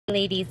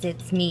Ladies,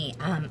 it's me.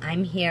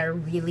 I'm here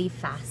really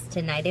fast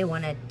tonight. I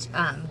want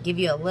to give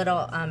you a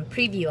little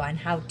preview on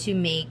how to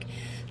make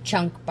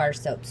chunk bar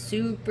soap.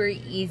 Super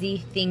easy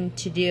thing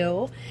to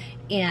do.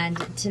 And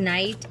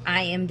tonight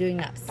I am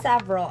doing up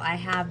several. I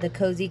have the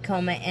Cozy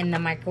Coma in the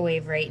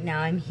microwave right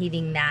now. I'm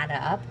heating that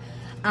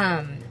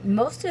up.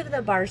 Most of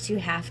the bars you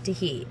have to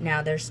heat.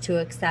 Now there's two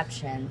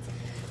exceptions.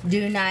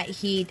 Do not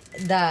heat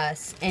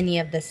any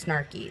of the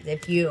Snarkies.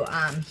 If you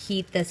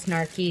heat the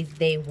Snarkies,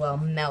 they will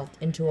melt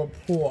into a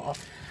pool.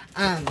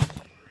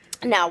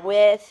 Now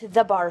with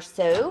the bar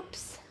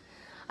soaps,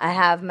 I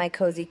have my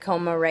Cozy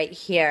Coma right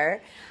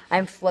here.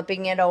 I'm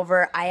flipping it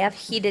over. I have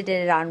heated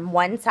it on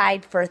one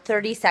side for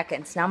 30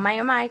 seconds. Now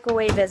my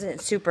microwave isn't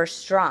super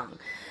strong,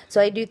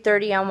 so I do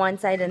 30 on one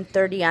side and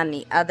 30 on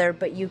the other,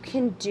 but you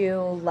can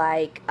do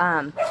like,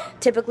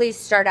 typically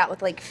start out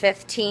with like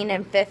 15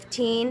 and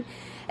 15.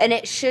 And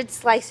it should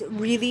slice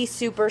really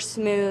super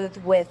smooth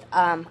with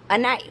a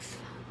knife.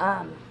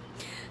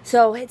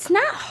 So it's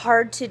not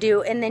hard to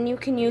do. And then you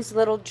can use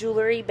little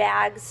jewelry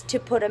bags to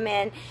put them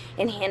in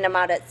and hand them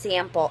out as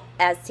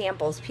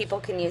samples. People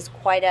can use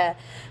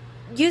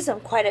them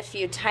quite a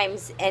few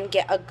times and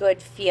get a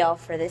good feel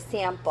for the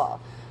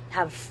sample.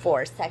 Have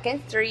 4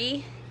 seconds.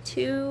 3,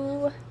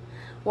 2,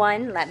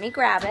 1. Let me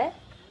grab it.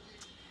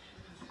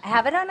 I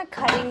have it on a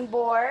cutting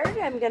board.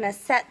 I'm going to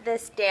set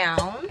this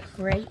down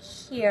right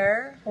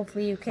here.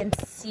 Hopefully you can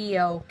see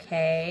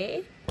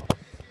okay.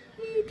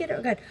 You get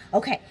it good.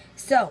 Okay,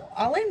 so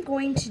all I'm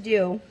going to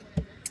do,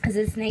 as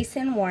it's nice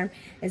and warm,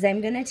 is I'm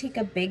going to take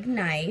a big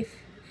knife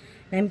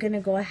and I'm going to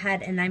go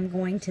ahead and I'm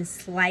going to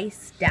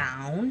slice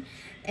down.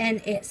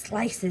 And it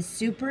slices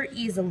super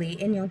easily,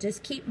 and you'll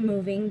just keep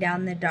moving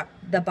down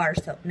the bar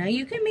soap. Now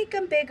you can make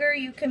them bigger,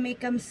 you can make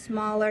them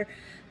smaller,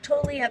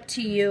 totally up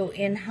to you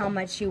in how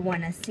much you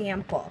want to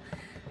sample.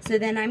 So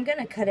then I'm going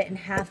to cut it in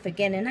half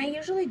again, and I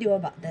usually do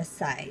about this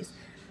size.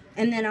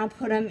 And then I'll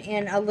put them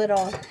in a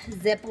little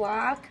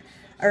Ziploc,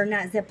 or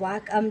not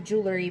Ziploc,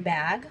 jewelry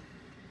bag,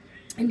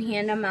 and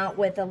hand them out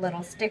with a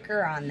little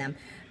sticker on them.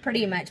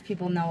 Pretty much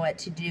people know what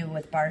to do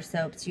with bar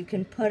soaps. You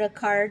can put a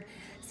card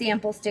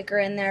sample sticker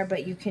in there,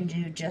 but you can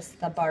do just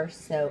the bar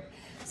soap.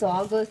 So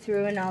I'll go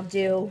through and I'll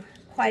do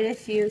quite a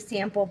few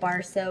sample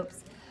bar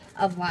soaps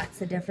of lots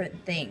of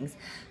different things.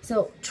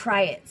 So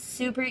try it.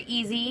 Super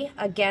easy.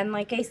 Again,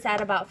 like I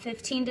said, about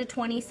 15 to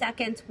 20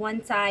 seconds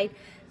one side,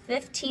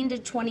 15 to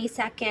 20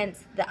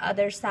 seconds the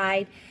other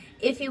side.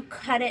 If you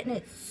cut it and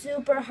it's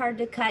super hard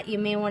to cut, you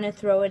may want to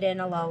throw it in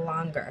a little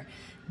longer.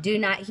 Do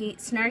not heat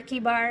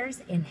Snarky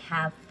bars and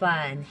have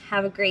fun.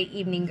 Have a great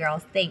evening,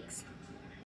 girls. Thanks.